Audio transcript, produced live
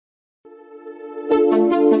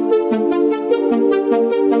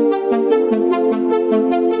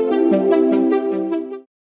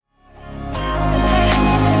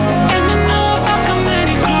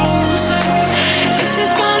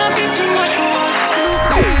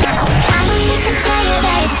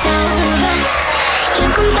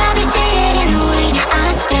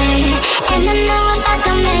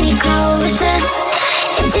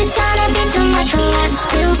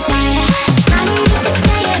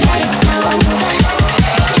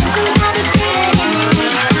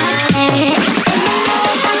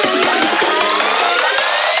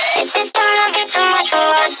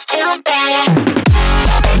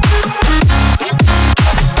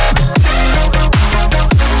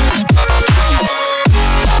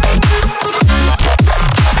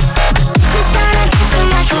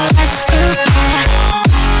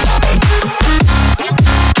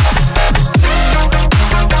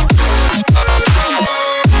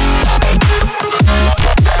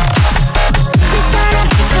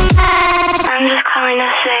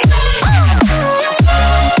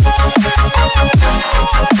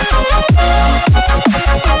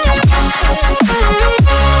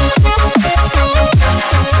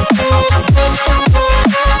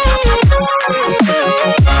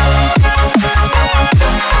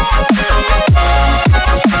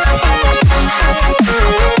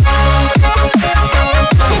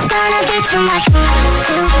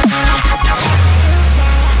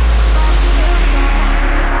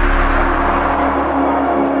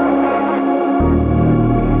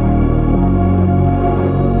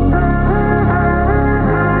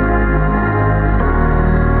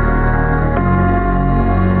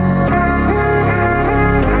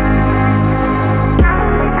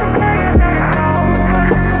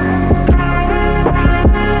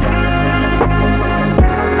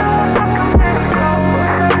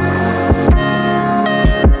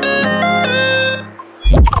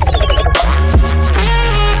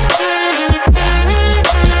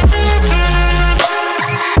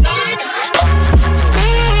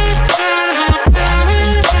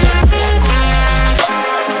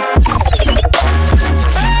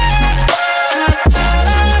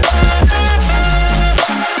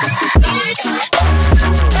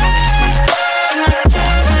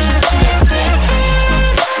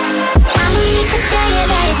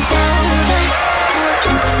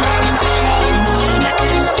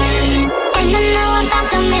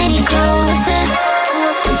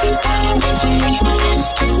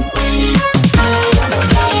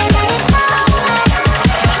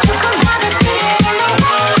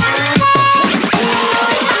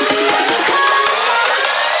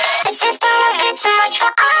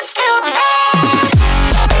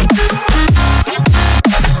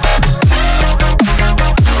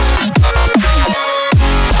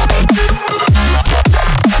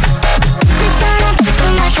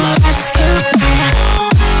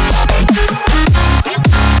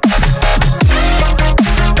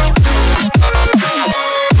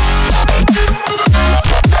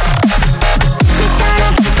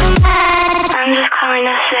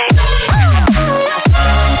kinda sick.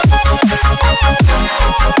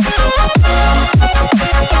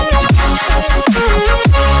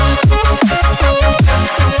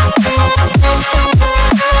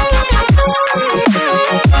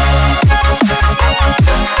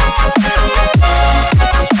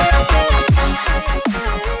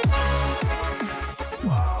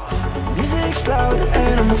 Music's loud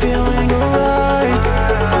and I'm feeling alright.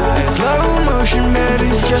 In slow motion, baby,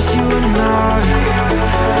 it's just you and I.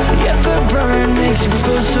 Yet the burn makes you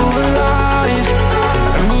feel so alive.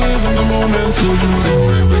 I'm living the moment till you're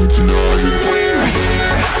leaving tonight. We're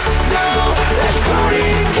here now, let's party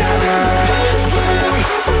together. Let's live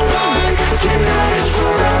life, tonight is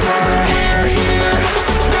forever. Here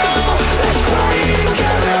now, let's party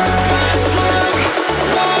together. Let's live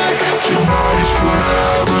life, tonight is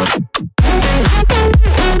forever.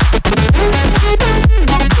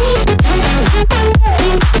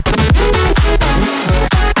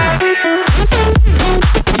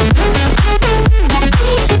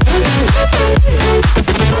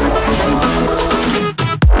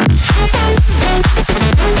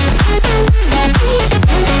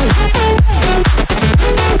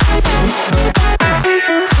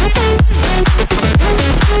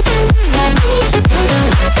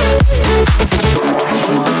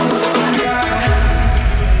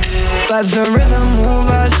 Let the rhythm move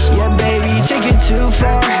us, yeah baby, take it too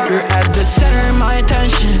far. You're at the center of my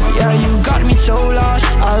attention, yeah you got me so lost.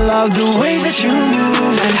 I love the way that you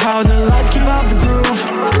move, and how the lights keep up the groove.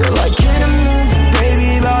 We're like in a movie,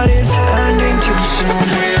 baby, but it's ending too soon.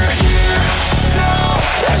 We're here now,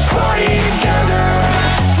 let's party together.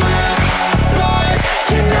 Let's live life,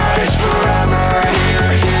 tonight is forever.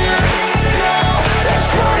 Here now, let's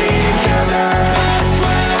party together. Let's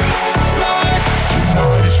live life,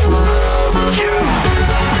 tonight is forever.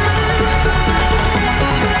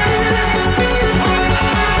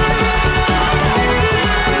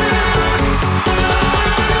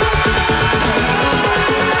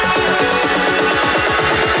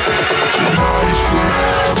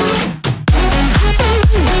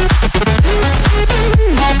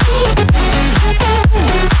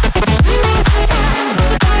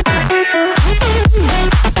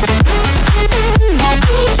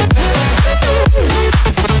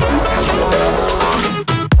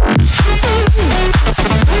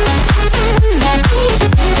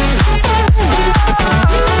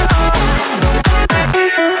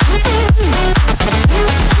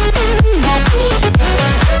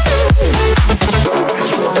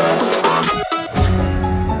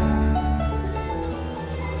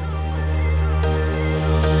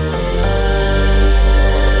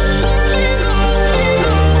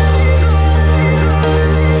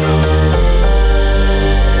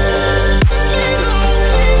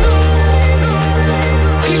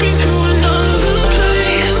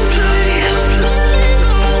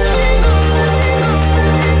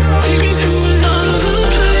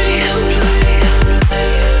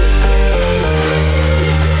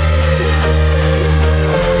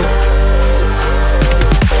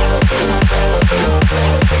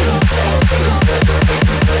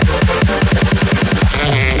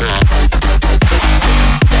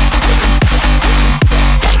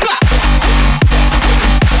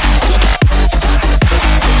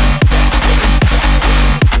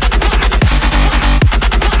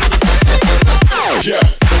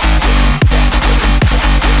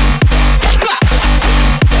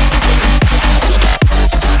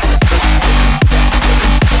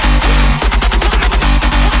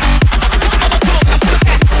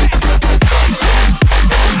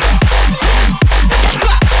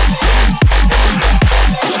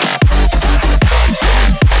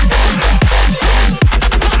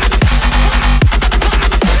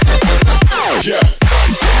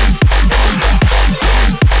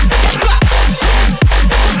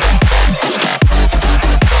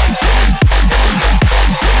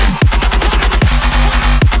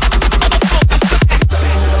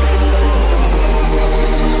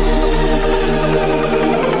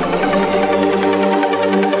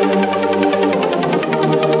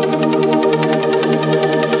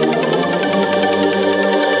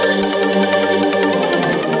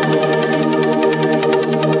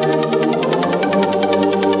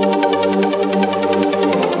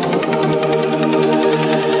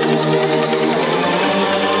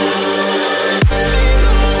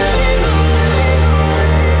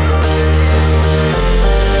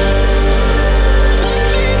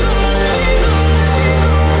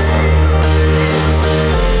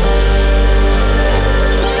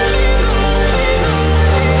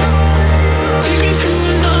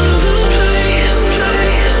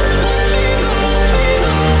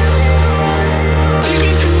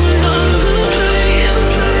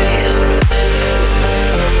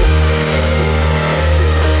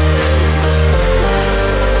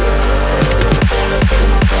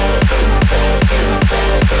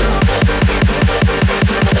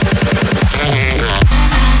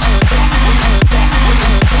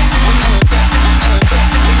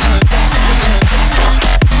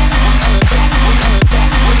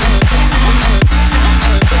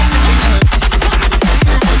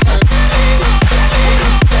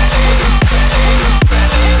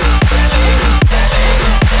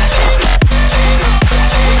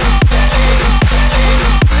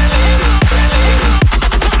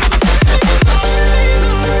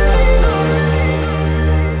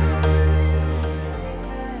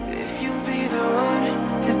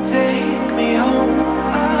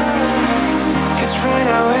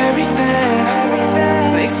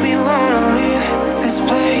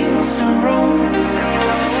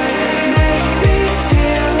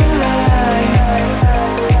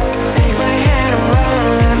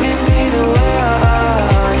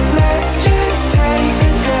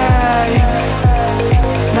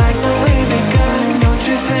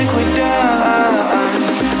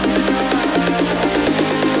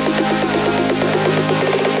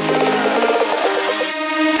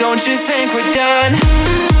 Don't you think we're done?